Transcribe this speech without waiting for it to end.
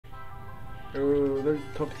Oh, they're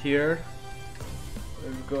top tier.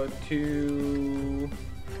 We've got two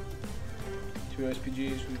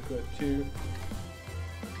SPGs. We've got two.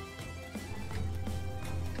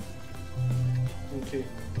 Okay,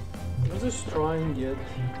 let's just try and get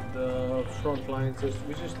the front lines.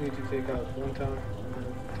 We just need to take out one tank,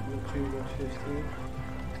 1, 2, 150.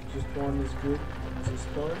 Just one is good as a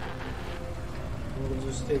start. And we'll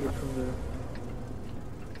just take it from there.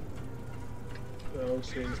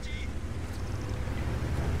 Okay.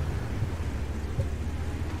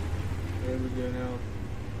 There we go now.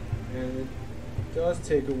 And it does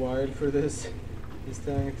take a while for this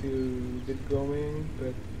tank to get going,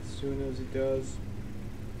 but as soon as it does,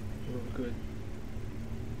 we're good.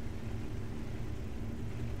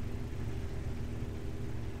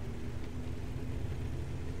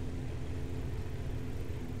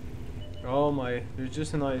 Oh my, there's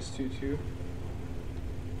just an IS-2 too.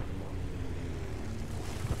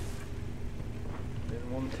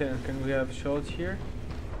 And 110, can we have shots here?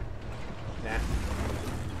 Nah.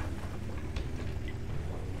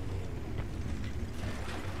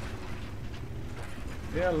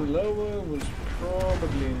 Yeah, Loa was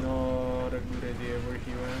probably not a good idea where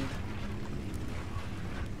he went.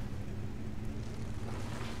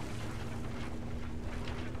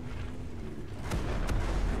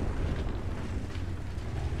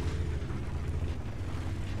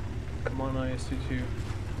 Come on, IS-22. I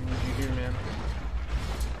need you here, man.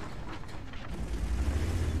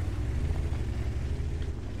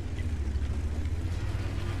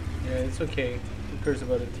 Yeah, it's okay. Who cares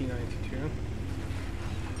about a T-92?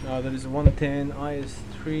 There is 110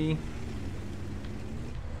 IS-3.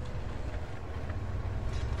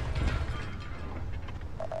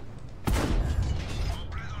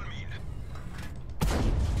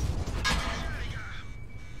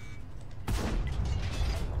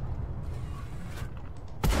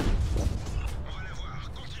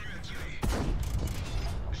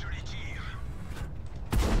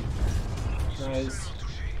 Nice.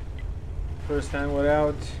 First time we're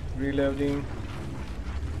out, reloading.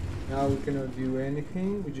 Now we cannot do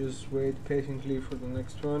anything, we just wait patiently for the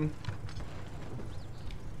next one.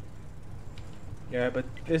 Yeah, but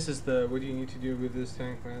this is what you need to do with this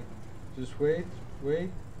tank, man. Just wait,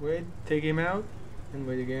 take him out, and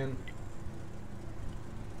wait again.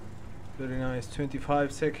 Very nice,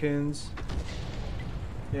 25 seconds.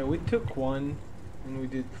 Yeah, we took one, and we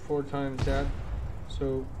did 4 times that.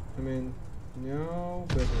 So, I mean, no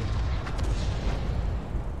better.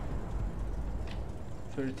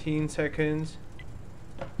 13 seconds.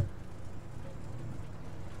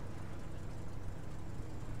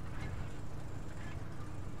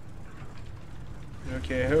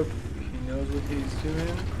 Okay, I hope he knows what he's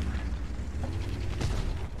doing.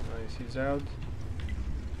 Nice, he's out.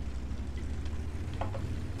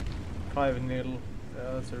 5-0.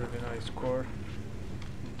 That's a really nice score.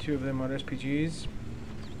 2 of them are SPGs.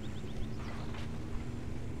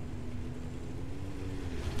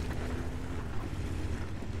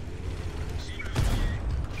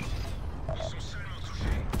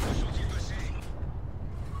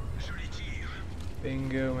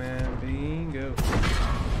 Bingo, man, bingo.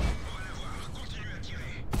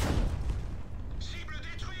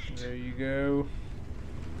 There you go.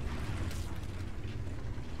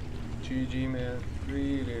 GG, man.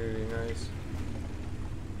 Really nice.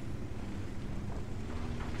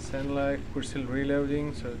 Sound like we're still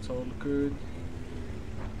reloading, so it's all good.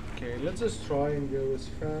 Okay, let's just try and go as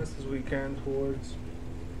fast as we can towards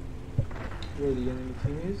where the enemy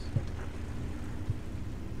team is.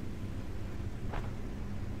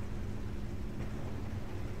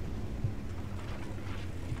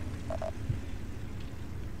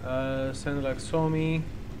 Sounded like saw me.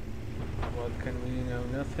 What can we know?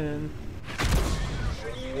 Nothing.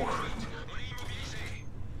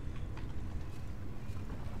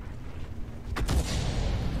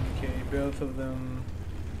 Okay, both of them.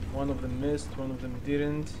 One of them missed, one of them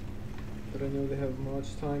didn't. But I know they have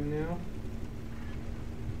much time now.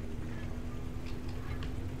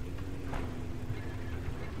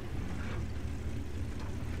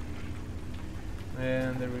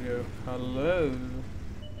 And there we go. Hello.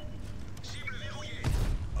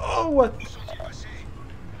 Oh, what?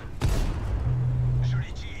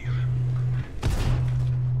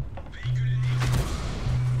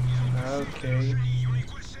 Okay.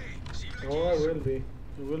 Oh, I will be.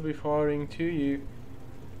 I will be firing to you.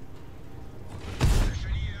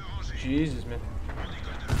 Jesus, man.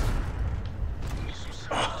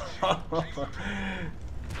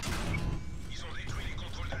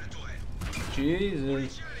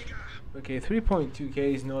 Jesus. Okay, 3.2k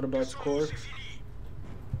is not a bad score.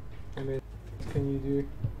 I mean, what can you do?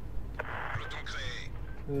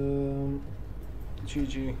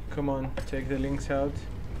 GG, come on, take the links out.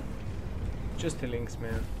 Just the links,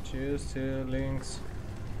 man. Just the links.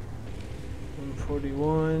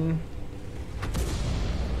 141.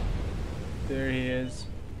 There he is.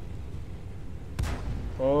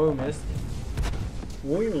 Oh, missed.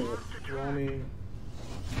 Whoa, Ronnie.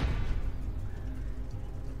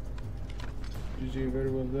 GG, very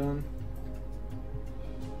well done.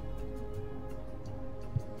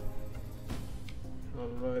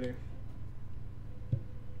 Alrighty.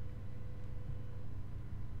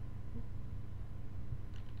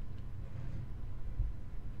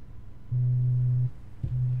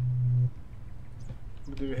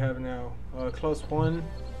 What do we have now? Class 1.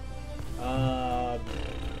 I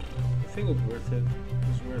think it's worth it.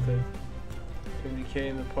 It's worth it. 20k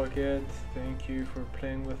in the pocket. Thank you for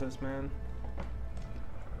playing with us, man.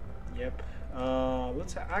 Yep.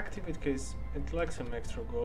 Let's activate because it likes some extra gold.